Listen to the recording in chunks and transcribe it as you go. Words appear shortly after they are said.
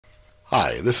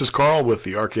Hi, this is Carl with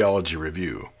the Archaeology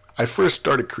Review. I first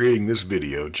started creating this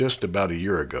video just about a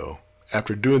year ago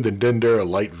after doing the Dendera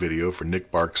Light video for Nick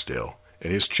Barksdale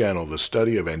and his channel The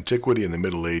Study of Antiquity in the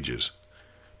Middle Ages.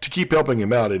 To keep helping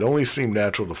him out, it only seemed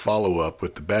natural to follow up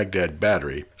with the Baghdad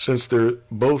Battery since they're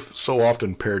both so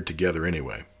often paired together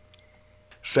anyway.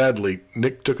 Sadly,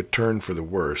 Nick took a turn for the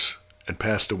worse and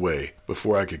passed away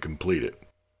before I could complete it,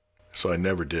 so I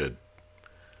never did.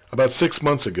 About 6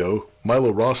 months ago,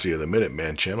 Milo Rossi of the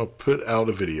Minuteman channel put out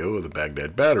a video of the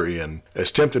Baghdad Battery, and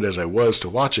as tempted as I was to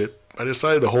watch it, I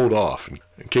decided to hold off in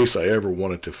case I ever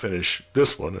wanted to finish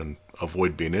this one and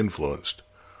avoid being influenced.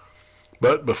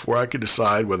 But before I could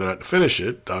decide whether or not to finish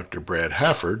it, Dr. Brad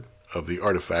Hafford of the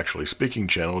Artifactually Speaking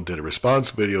channel did a response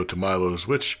video to Milo's,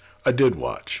 which I did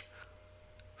watch.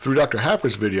 Through Dr.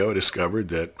 Hafford's video, I discovered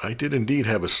that I did indeed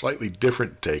have a slightly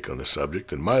different take on the subject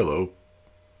than Milo,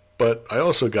 but I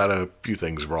also got a few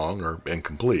things wrong or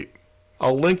incomplete.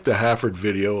 I'll link the Hafford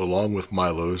video along with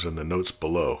Milo's in the notes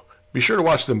below. Be sure to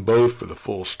watch them both for the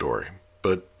full story,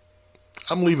 but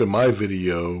I'm leaving my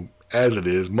video as it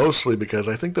is mostly because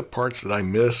I think the parts that I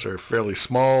miss are fairly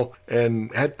small,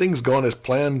 and had things gone as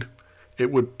planned,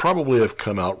 it would probably have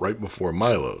come out right before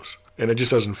Milo's, and it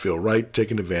just doesn't feel right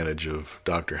taking advantage of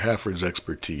Dr. Hafford's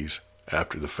expertise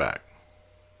after the fact.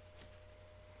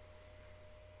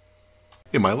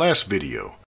 In my last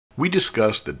video, we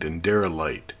discussed the Dendera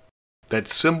light, that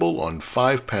symbol on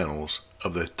 5 panels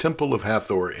of the Temple of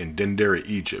Hathor in Dendera,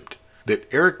 Egypt, that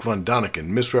Eric von Daniken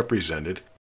misrepresented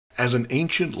as an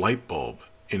ancient light bulb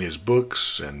in his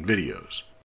books and videos.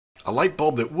 A light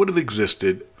bulb that would have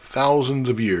existed thousands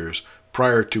of years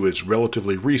prior to its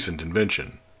relatively recent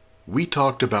invention. We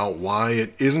talked about why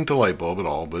it isn't a light bulb at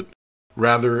all, but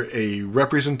rather a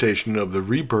representation of the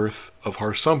rebirth of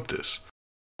Harsumptis,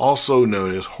 also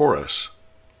known as Horus,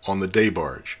 on the day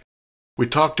barge. We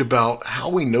talked about how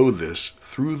we know this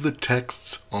through the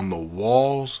texts on the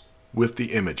walls with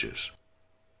the images.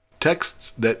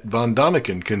 Texts that von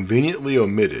Daniken conveniently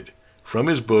omitted from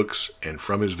his books and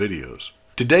from his videos.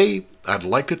 Today, I'd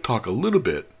like to talk a little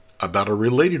bit about a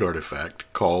related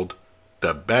artifact called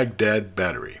the Baghdad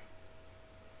Battery.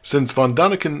 Since von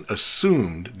Daniken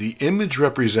assumed the image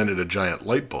represented a giant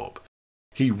light bulb,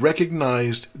 he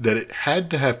recognized that it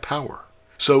had to have power.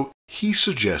 So he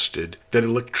suggested that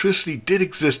electricity did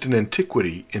exist in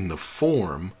antiquity in the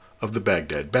form of the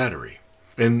Baghdad Battery,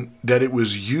 and that it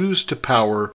was used to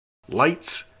power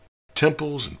lights,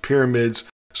 temples, and pyramids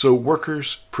so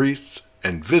workers, priests,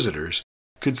 and visitors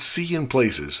could see in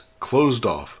places closed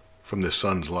off from the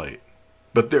sun's light.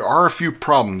 But there are a few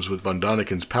problems with von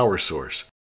Daniken's power source.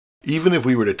 Even if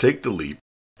we were to take the leap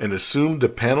and assume the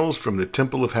panels from the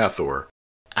Temple of Hathor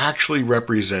actually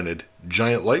represented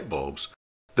giant light bulbs,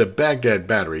 the Baghdad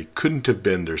Battery couldn't have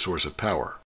been their source of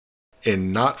power,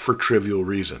 and not for trivial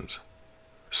reasons.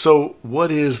 So what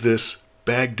is this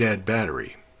Baghdad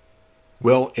Battery?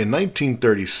 Well, in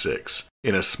 1936,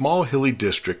 in a small hilly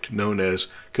district known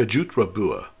as Kajut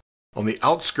Rabua, on the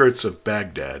outskirts of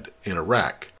Baghdad in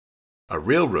Iraq, a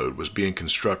railroad was being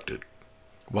constructed.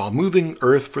 While moving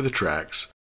earth for the tracks,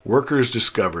 workers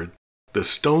discovered the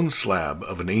stone slab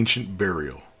of an ancient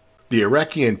burial. The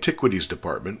Iraqi Antiquities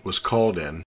Department was called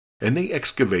in, and they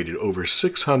excavated over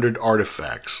 600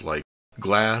 artifacts like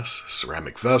glass,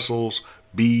 ceramic vessels,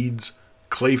 beads,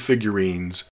 clay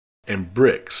figurines, and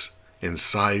bricks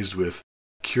incised with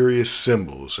curious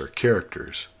symbols or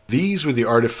characters. These were the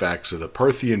artifacts of the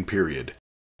Parthian period,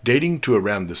 dating to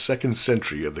around the 2nd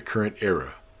century of the current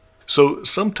era. So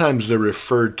sometimes they're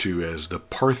referred to as the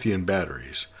Parthian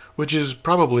batteries, which is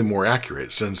probably more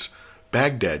accurate since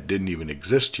Baghdad didn't even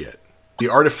exist yet. The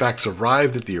artifacts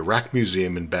arrived at the Iraq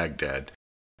Museum in Baghdad.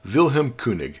 Wilhelm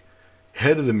Koenig,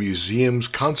 head of the museum's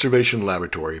conservation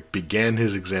laboratory, began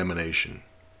his examination.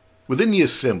 Within the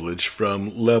assemblage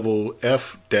from level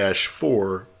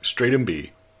F-4, Stratum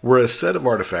B, were a set of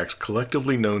artifacts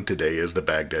collectively known today as the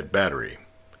Baghdad Battery.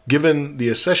 Given the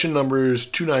accession numbers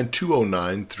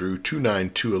 29209 through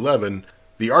 29211,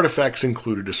 the artifacts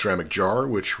included a ceramic jar,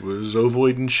 which was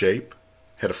ovoid in shape,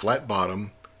 had a flat bottom,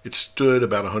 it stood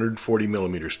about 140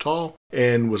 millimeters tall,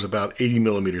 and was about 80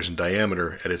 millimeters in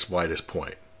diameter at its widest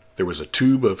point. There was a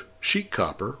tube of sheet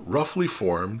copper, roughly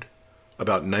formed,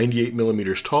 about 98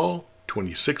 millimeters tall,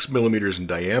 26 millimeters in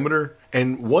diameter,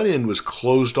 and one end was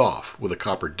closed off with a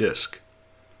copper disc.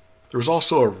 There was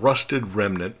also a rusted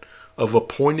remnant of a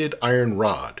pointed iron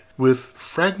rod with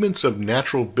fragments of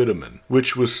natural bitumen,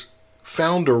 which was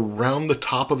found around the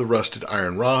top of the rusted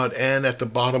iron rod and at the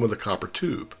bottom of the copper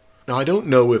tube. Now, I don't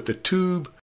know if the tube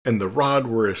and the rod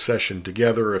were accessioned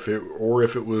together or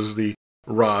if it was the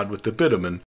rod with the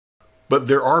bitumen, but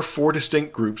there are 4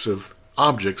 distinct groups of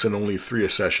objects and only 3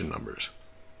 accession numbers.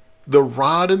 The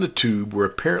rod and the tube were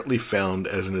apparently found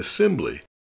as an assembly,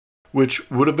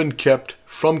 which would have been kept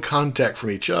from contact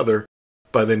from each other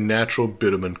by the natural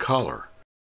bitumen collar.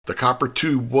 The copper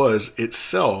tube was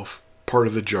itself part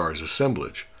of the jar's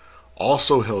assemblage,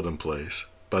 also held in place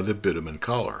by the bitumen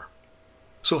collar.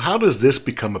 So how does this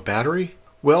become a battery?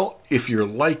 Well, if you're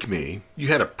like me, you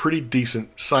had a pretty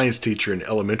decent science teacher in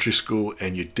elementary school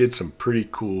and you did some pretty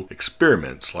cool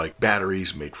experiments like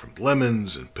batteries made from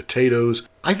lemons and potatoes.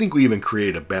 I think we even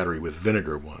created a battery with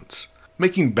vinegar once.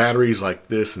 Making batteries like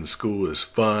this in school is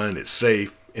fun, it's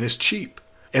safe, and it's cheap.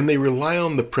 And they rely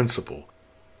on the principle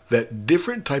that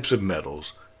different types of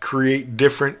metals create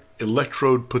different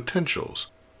electrode potentials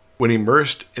when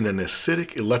immersed in an acidic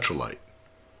electrolyte.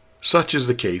 Such is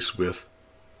the case with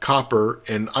copper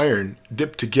and iron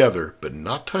dipped together but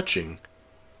not touching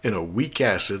in a weak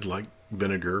acid like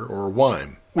vinegar or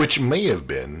wine, which may have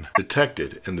been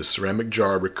detected in the ceramic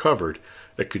jar recovered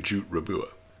at Kujut Rabua.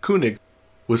 Koenig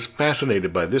was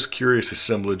fascinated by this curious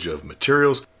assemblage of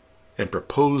materials and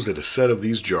proposed that a set of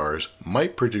these jars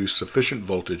might produce sufficient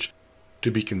voltage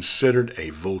to be considered a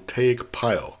voltaic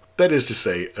pile, that is to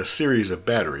say, a series of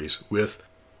batteries with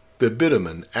the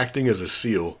bitumen acting as a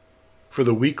seal for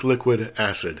the weak liquid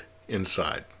acid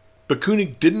inside. But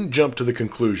Koenig didn't jump to the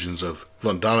conclusions of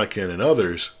von Daniken and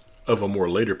others of a more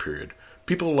later period.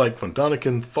 People like von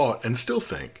Daniken thought, and still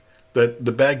think, that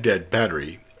the Baghdad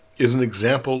Battery is an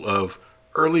example of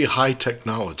early high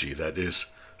technology that is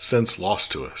since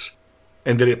lost to us,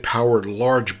 and that it powered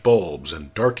large bulbs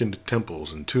and darkened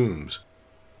temples and tombs.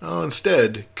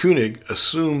 Instead, Koenig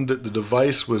assumed that the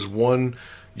device was one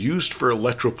used for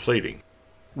electroplating,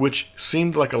 which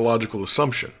seemed like a logical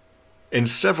assumption, and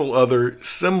several other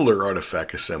similar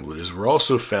artifact assemblages were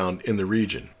also found in the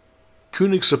region.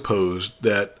 Koenig supposed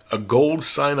that a gold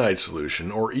cyanide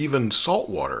solution or even salt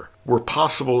water were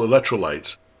possible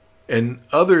electrolytes, and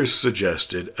others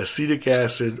suggested acetic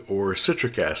acid or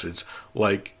citric acids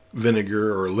like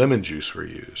vinegar or lemon juice were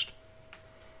used.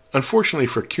 Unfortunately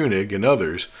for Koenig and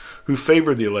others who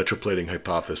favored the electroplating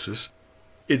hypothesis,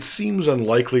 it seems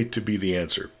unlikely to be the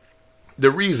answer. The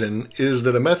reason is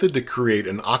that a method to create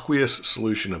an aqueous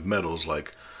solution of metals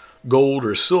like gold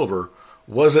or silver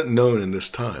wasn't known in this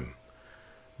time.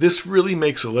 This really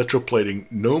makes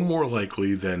electroplating no more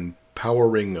likely than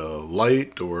powering a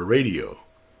light or a radio.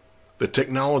 The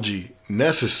technology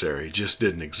necessary just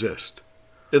didn't exist.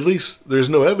 At least there's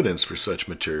no evidence for such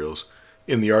materials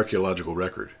in the archaeological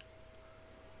record.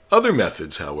 Other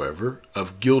methods, however,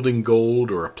 of gilding gold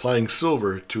or applying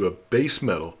silver to a base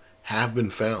metal have been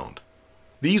found.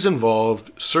 These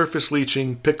involved surface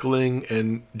leaching, pickling,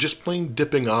 and just plain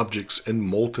dipping objects in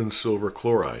molten silver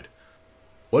chloride.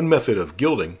 One method of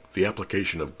gilding, the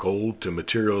application of gold to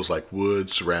materials like wood,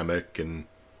 ceramic, and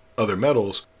other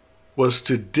metals, was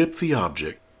to dip the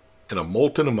object in a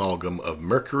molten amalgam of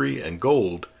mercury and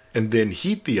gold and then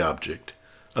heat the object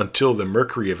until the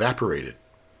mercury evaporated.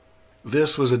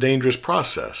 This was a dangerous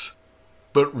process,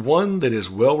 but one that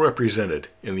is well represented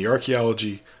in the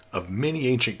archaeology of many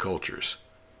ancient cultures.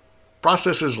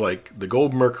 Processes like the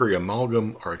gold-mercury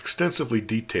amalgam are extensively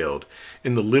detailed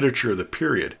in the literature of the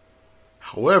period.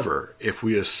 However, if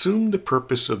we assume the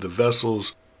purpose of the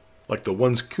vessels like the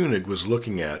ones Koenig was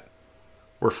looking at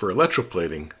were for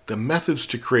electroplating, the methods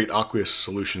to create aqueous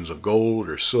solutions of gold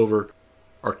or silver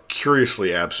are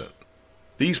curiously absent.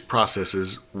 These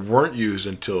processes weren't used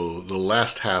until the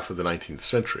last half of the 19th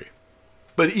century.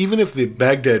 But even if the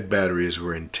Baghdad batteries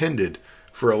were intended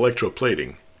for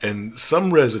electroplating, and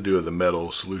some residue of the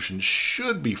metal solution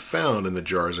should be found in the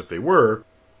jars if they were,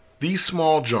 these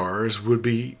small jars would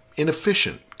be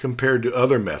inefficient compared to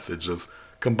other methods of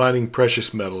combining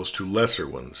precious metals to lesser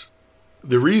ones.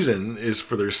 The reason is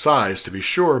for their size, to be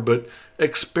sure, but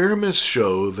experiments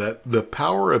show that the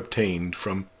power obtained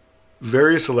from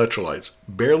various electrolytes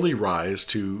barely rise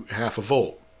to half a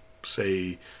volt,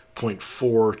 say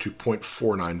 0.4 to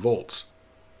 0.49 volts.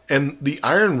 And the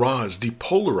iron rods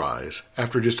depolarize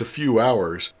after just a few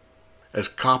hours as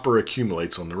copper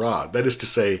accumulates on the rod. That is to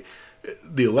say,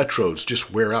 the electrodes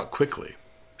just wear out quickly.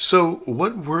 So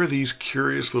what were these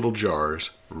curious little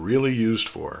jars really used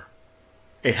for?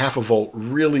 A half a volt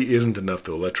really isn't enough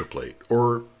to electroplate,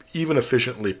 or even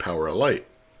efficiently power a light.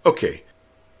 Okay,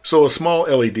 so a small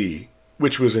LED,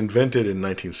 which was invented in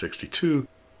 1962,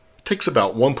 takes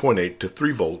about 1.8 to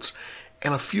 3 volts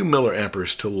and a few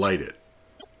milliamperes to light it.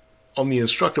 On the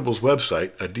Instructables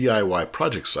website, a DIY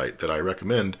project site that I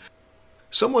recommend,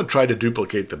 someone tried to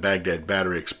duplicate the Baghdad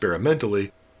Battery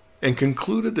experimentally and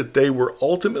concluded that they were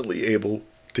ultimately able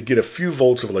to get a few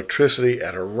volts of electricity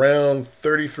at around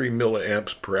 33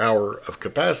 milliamps per hour of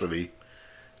capacity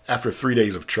after 3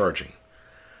 days of charging.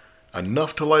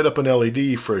 Enough to light up an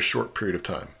LED for a short period of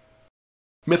time.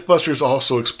 Mythbusters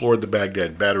also explored the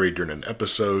Baghdad Battery during an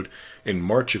episode in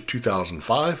March of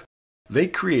 2005. They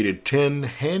created 10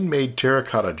 handmade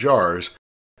terracotta jars,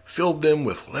 filled them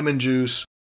with lemon juice,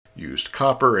 used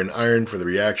copper and iron for the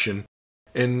reaction,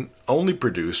 and only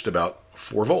produced about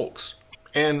 4 volts.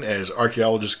 And as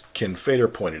archaeologist Ken Fader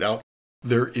pointed out,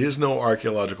 there is no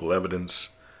archaeological evidence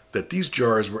that these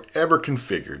jars were ever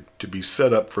configured to be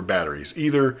set up for batteries,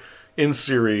 either in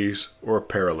series or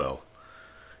parallel.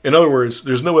 In other words,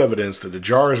 there's no evidence that the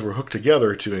jars were hooked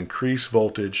together to increase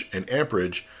voltage and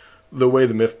amperage the way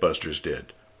the Mythbusters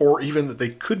did, or even that they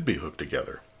could be hooked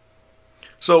together.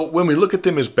 So when we look at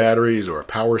them as batteries or a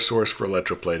power source for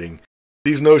electroplating,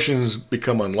 these notions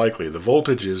become unlikely. The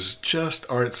voltages just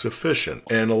aren't sufficient,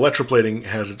 and electroplating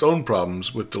has its own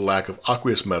problems with the lack of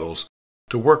aqueous metals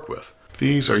to work with.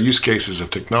 These are use cases of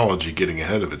technology getting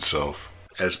ahead of itself,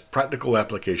 as practical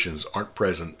applications aren't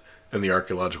present in the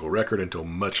archaeological record until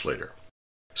much later.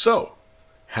 So,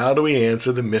 how do we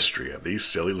answer the mystery of these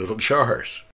silly little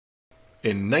jars?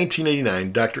 In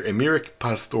 1989, Dr. Emeric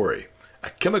Pastore, a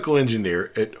chemical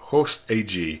engineer at Host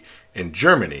AG in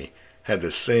Germany, had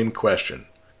the same question.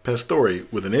 Pastore,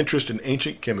 with an interest in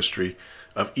ancient chemistry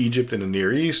of Egypt and the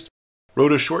Near East,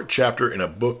 wrote a short chapter in a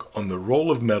book on the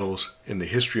role of metals in the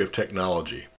history of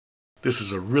technology. This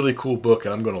is a really cool book,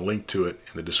 and I'm going to link to it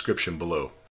in the description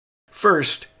below.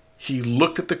 First, he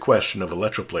looked at the question of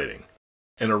electroplating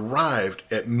and arrived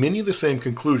at many of the same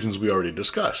conclusions we already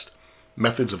discussed.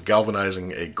 Methods of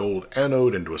galvanizing a gold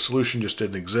anode into a solution just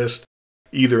didn't exist,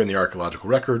 either in the archaeological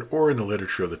record or in the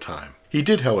literature of the time. He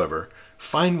did, however,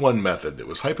 find one method that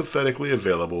was hypothetically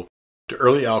available to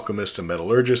early alchemists and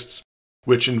metallurgists,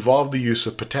 which involved the use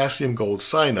of potassium gold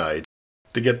cyanide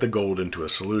to get the gold into a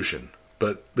solution.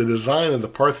 But the design of the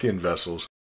Parthian vessels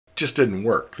just didn't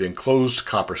work. The enclosed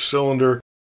copper cylinder,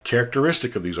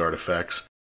 characteristic of these artifacts,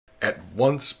 at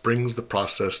once brings the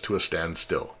process to a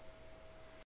standstill.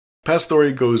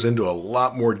 Pastore goes into a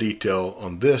lot more detail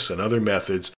on this and other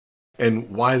methods and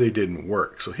why they didn't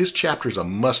work, so his chapter is a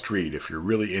must-read if you're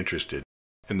really interested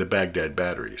in the Baghdad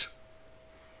batteries.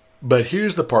 But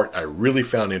here's the part I really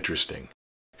found interesting.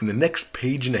 In the next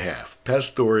page and a half,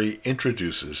 Pastore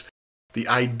introduces the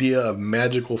idea of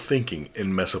magical thinking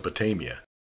in Mesopotamia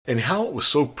and how it was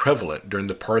so prevalent during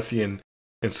the Parthian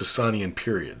and Sasanian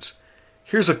periods.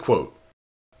 Here's a quote.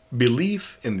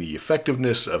 "Belief in the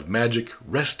effectiveness of magic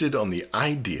rested on the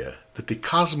idea that the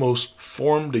cosmos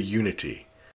formed a unity.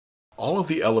 All of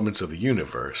the elements of the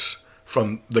universe,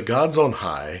 from the gods on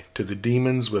high to the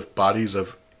demons with bodies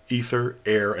of ether,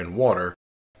 air, and water,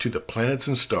 to the planets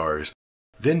and stars,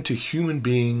 then to human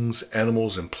beings,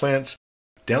 animals, and plants,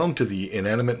 down to the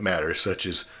inanimate matter such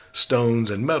as stones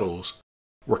and metals,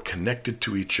 were connected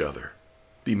to each other.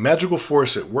 The magical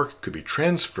force at work could be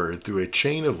transferred through a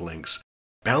chain of links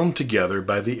bound together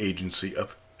by the agency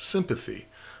of sympathy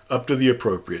up to the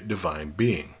appropriate divine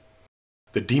being.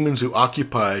 The demons who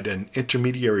occupied an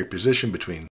intermediary position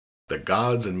between the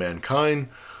gods and mankind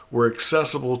were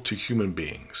accessible to human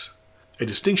beings. A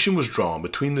distinction was drawn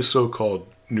between the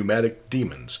so-called pneumatic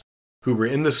demons, who were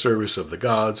in the service of the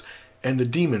gods, and the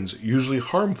demons, usually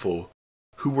harmful,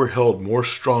 who were held more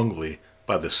strongly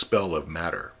by the spell of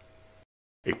matter.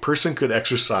 A person could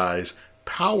exercise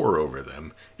power over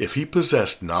them if he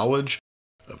possessed knowledge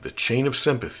of the chain of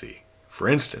sympathy. For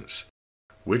instance,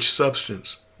 which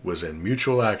substance was in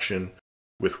mutual action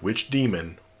with which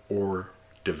demon or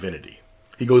divinity."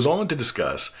 He goes on to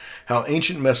discuss how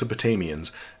ancient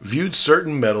Mesopotamians viewed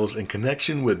certain metals in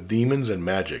connection with demons and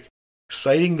magic,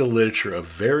 citing the literature of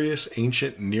various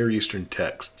ancient Near Eastern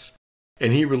texts.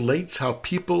 And he relates how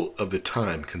people of the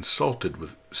time consulted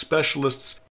with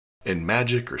specialists in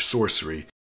magic or sorcery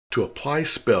to apply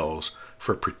spells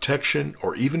for protection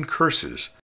or even curses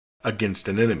against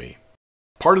an enemy.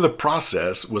 Part of the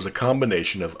process was a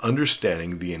combination of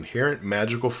understanding the inherent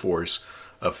magical force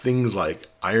of things like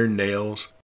iron nails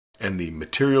and the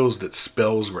materials that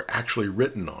spells were actually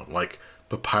written on, like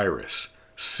papyrus,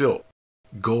 silk,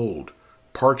 gold,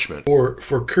 parchment, or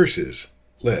for curses,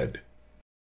 lead.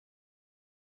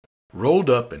 Rolled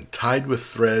up and tied with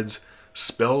threads,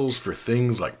 spells for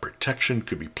things like protection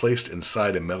could be placed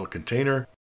inside a metal container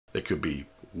that could be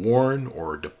worn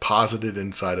or deposited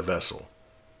inside a vessel.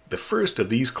 The first of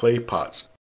these clay pots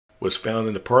was found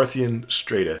in the Parthian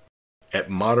strata at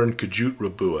modern Kujut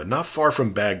Rabua, not far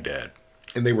from Baghdad,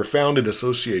 and they were found in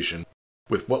association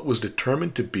with what was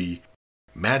determined to be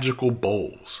magical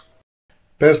bowls.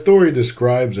 Pastore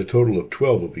describes a total of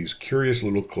 12 of these curious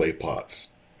little clay pots,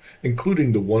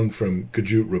 including the one from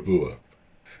Kajut Rabua.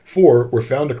 4 were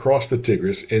found across the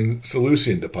Tigris in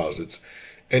Seleucian deposits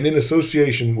and in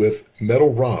association with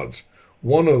metal rods,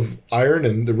 one of iron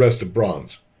and the rest of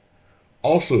bronze.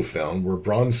 Also found were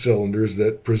bronze cylinders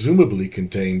that presumably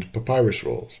contained papyrus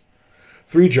rolls.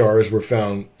 3 jars were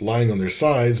found lying on their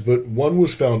sides, but one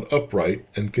was found upright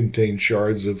and contained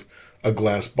shards of a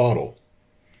glass bottle.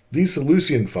 These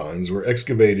Seleucian finds were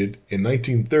excavated in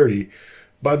 1930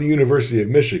 by the University of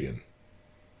Michigan.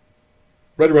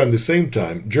 Right around the same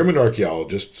time, German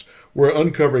archaeologists were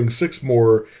uncovering 6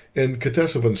 more in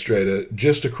Ctesiphon strata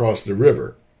just across the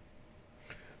river.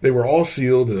 They were all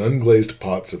sealed in unglazed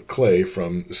pots of clay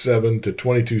from 7 to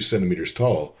 22 centimeters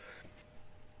tall.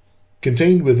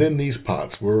 Contained within these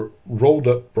pots were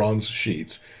rolled-up bronze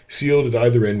sheets, sealed at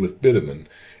either end with bitumen,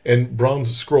 and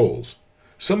bronze scrolls.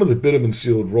 Some of the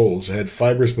bitumen-sealed rolls had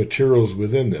fibrous materials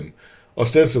within them,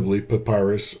 ostensibly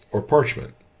papyrus or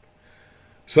parchment.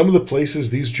 Some of the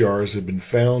places these jars had been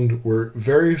found were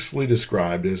variously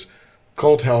described as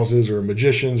cult houses or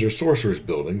magicians' or sorcerers'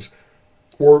 buildings,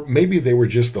 or maybe they were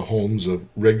just the homes of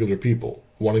regular people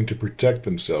wanting to protect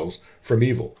themselves from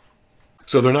evil.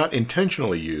 So they're not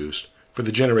intentionally used for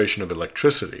the generation of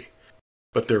electricity,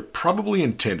 but they're probably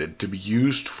intended to be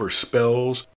used for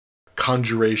spells,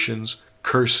 conjurations,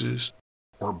 curses,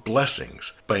 or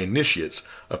blessings by initiates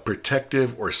of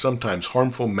protective or sometimes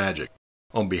harmful magic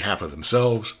on behalf of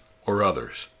themselves or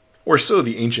others. Or so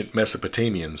the ancient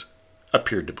Mesopotamians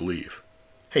appeared to believe.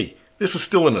 Hey, this is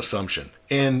still an assumption,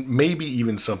 and maybe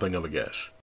even something of a guess.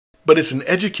 But it's an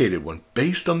educated one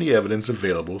based on the evidence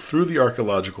available through the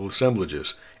archaeological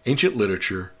assemblages, ancient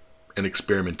literature, and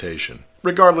experimentation.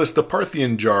 Regardless, the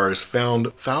Parthian jars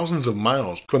found thousands of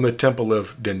miles from the Temple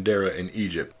of Dendera in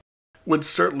Egypt would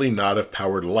certainly not have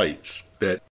powered lights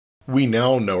that we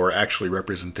now know are actually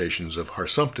representations of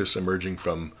Harsumptis emerging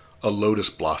from a lotus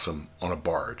blossom on a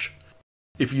barge.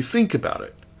 If you think about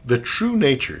it, the true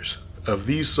natures of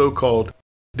these so-called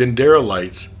Dendera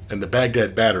lights and the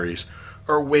Baghdad batteries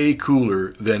are way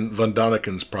cooler than von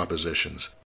Daniken's propositions.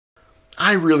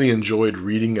 I really enjoyed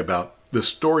reading about the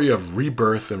story of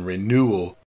rebirth and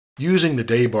renewal using the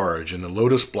day barge and the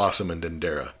lotus blossom in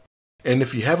Dendera. And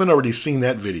if you haven't already seen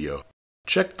that video,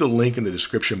 check the link in the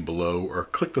description below or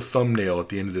click the thumbnail at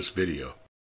the end of this video.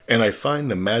 And I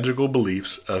find the magical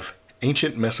beliefs of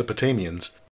ancient Mesopotamians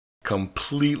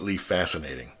completely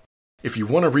fascinating. If you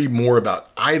want to read more about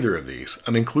either of these,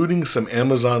 I'm including some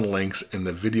Amazon links in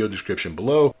the video description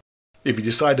below. If you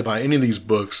decide to buy any of these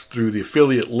books through the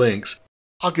affiliate links,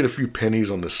 I'll get a few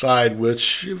pennies on the side,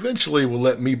 which eventually will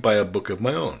let me buy a book of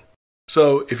my own.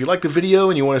 So if you like the video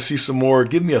and you want to see some more,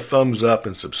 give me a thumbs up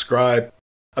and subscribe.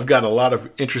 I've got a lot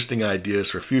of interesting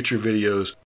ideas for future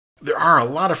videos. There are a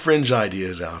lot of fringe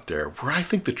ideas out there where I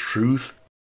think the truth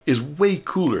is way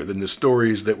cooler than the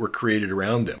stories that were created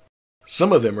around them.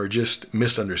 Some of them are just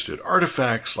misunderstood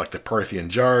artifacts like the Parthian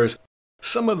jars.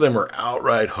 Some of them are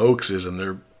outright hoaxes and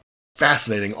they're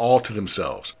fascinating all to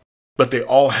themselves. But they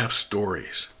all have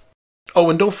stories. Oh,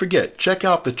 and don't forget, check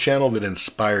out the channel that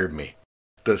inspired me,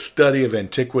 the Study of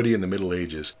Antiquity in the Middle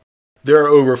Ages. There are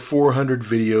over 400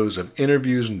 videos of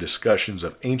interviews and discussions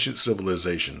of ancient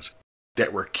civilizations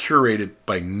that were curated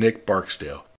by Nick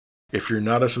Barksdale. If you're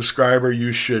not a subscriber,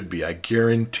 you should be. I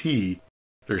guarantee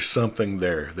there's something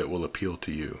there that will appeal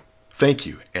to you. Thank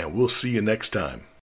you, and we'll see you next time.